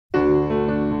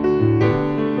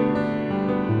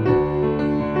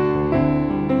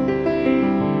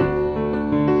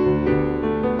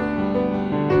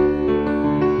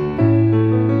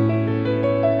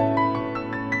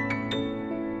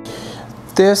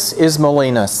This is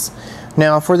Molise.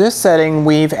 Now for this setting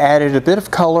we've added a bit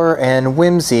of color and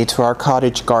whimsy to our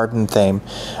cottage garden theme.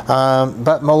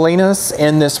 But Molise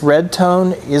in this red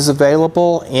tone is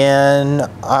available in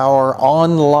our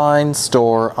online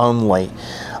store only.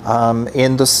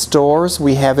 In the stores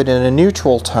we have it in a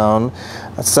neutral tone,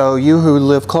 so you who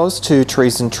live close to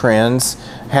Trees and Trends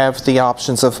have the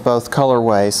options of both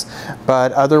colorways,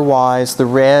 but otherwise the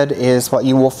red is what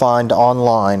you will find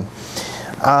online.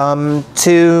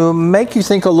 To make you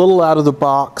think a little out of the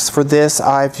box for this,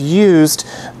 I've used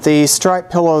the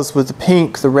striped pillows with the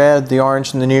pink, the red, the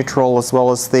orange, and the neutral, as well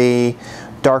as the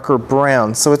darker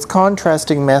brown. So it's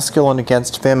contrasting masculine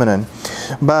against feminine.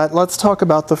 But let's talk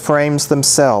about the frames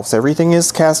themselves. Everything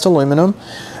is cast aluminum.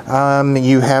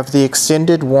 You have the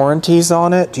extended warranties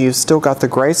on it. You've still got the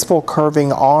graceful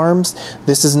curving arms.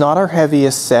 This is not our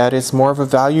heaviest set. It's more of a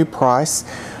value price.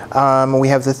 We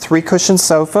have the 3-cushion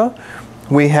sofa.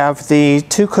 We have the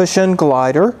 2-cushion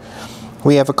glider.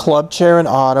 We have a club chair, an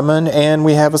ottoman, and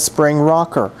we have a spring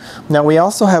rocker. Now we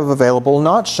also have available,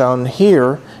 not shown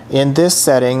here in this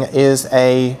setting, is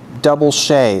a double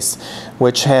chaise,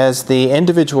 which has the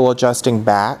individual adjusting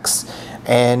backs,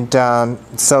 and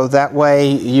so that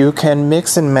way you can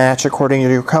mix and match according to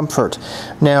your comfort.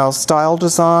 Now style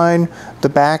design, the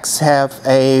backs have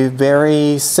a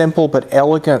very simple but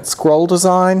elegant scroll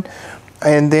design.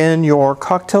 And then your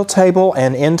cocktail table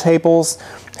and end tables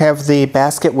have the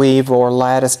basket weave or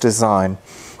lattice design.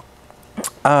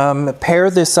 Pair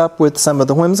this up with some of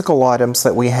the whimsical items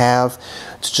that we have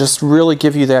to just really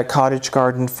give you that cottage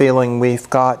garden feeling. We've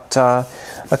got a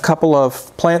couple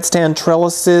of plant stand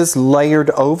trellises, layered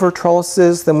over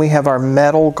trellises. Then we have our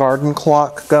metal garden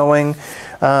clock going.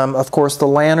 Of course, the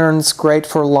lanterns, great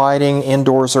for lighting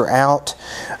indoors or out.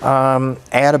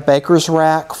 Add a baker's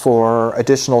rack for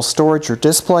additional storage or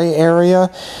display area.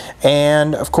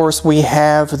 And of course, we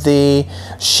have the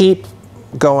sheep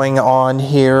going on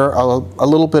here, a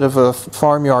little bit of a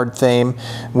farmyard theme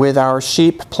with our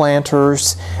sheep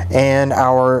planters and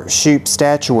our sheep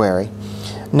statuary.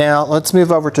 Now, let's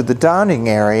move over to the dining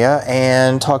area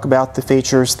and talk about the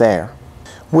features there.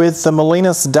 With the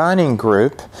Molise dining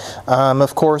group,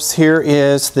 of course, here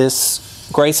is this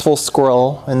graceful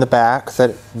scroll in the back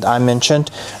that I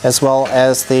mentioned, as well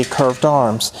as the curved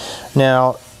arms.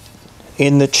 Now,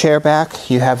 in the chair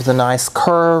back, you have the nice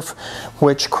curve,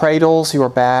 which cradles your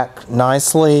back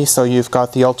nicely, so you've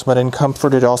got the ultimate in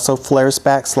comfort. It also flares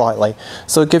back slightly,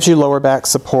 so it gives you lower back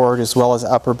support as well as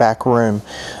upper back room.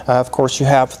 Of course, you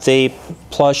have the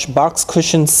plush box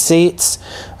cushion seats,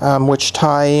 which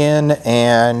tie in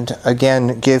and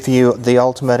again give you the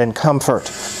ultimate in comfort.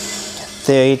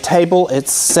 The table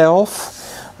itself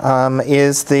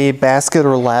is the basket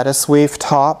or lattice weave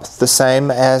top, the same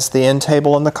as the end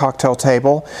table and the cocktail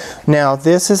table. Now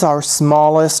this is our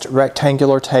smallest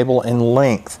rectangular table in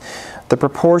length. The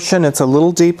proportion, it's a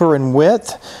little deeper in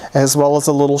width as well as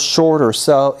a little shorter,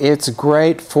 so it's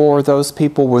great for those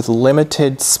people with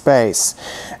limited space.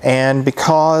 And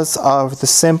because of the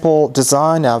simple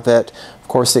design of it, of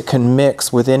course it can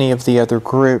mix with any of the other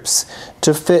groups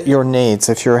to fit your needs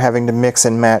if you're having to mix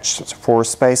and match for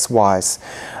space-wise.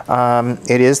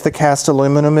 It is the cast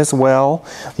aluminum as well.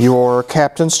 Your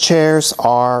captain's chairs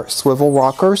are swivel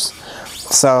rockers,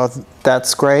 so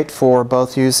that's great for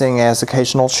both using as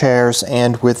occasional chairs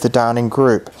and with the dining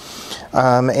group.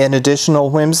 In additional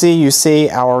whimsy, you see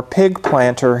our pig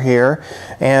planter here,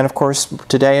 and of course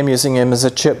today I'm using him as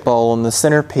a chip bowl in the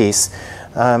centerpiece.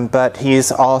 But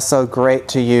he's also great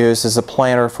to use as a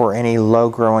planter for any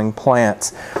low-growing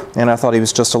plants, and I thought he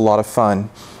was just a lot of fun.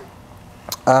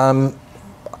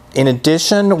 In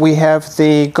addition, we have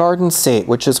the garden seat,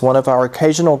 which is one of our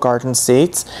occasional garden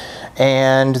seats,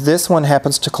 and this one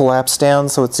happens to collapse down,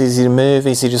 so it's easy to move,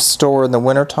 easy to store in the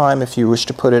wintertime if you wish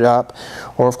to put it up,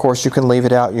 or of course you can leave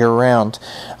it out year-round.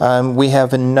 We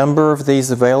have a number of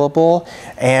these available,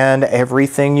 and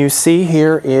everything you see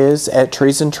here is at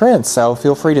Trees and Trends, so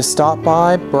feel free to stop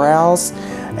by, browse,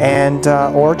 and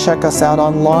or check us out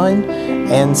online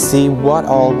and see what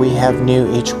all we have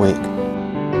new each week.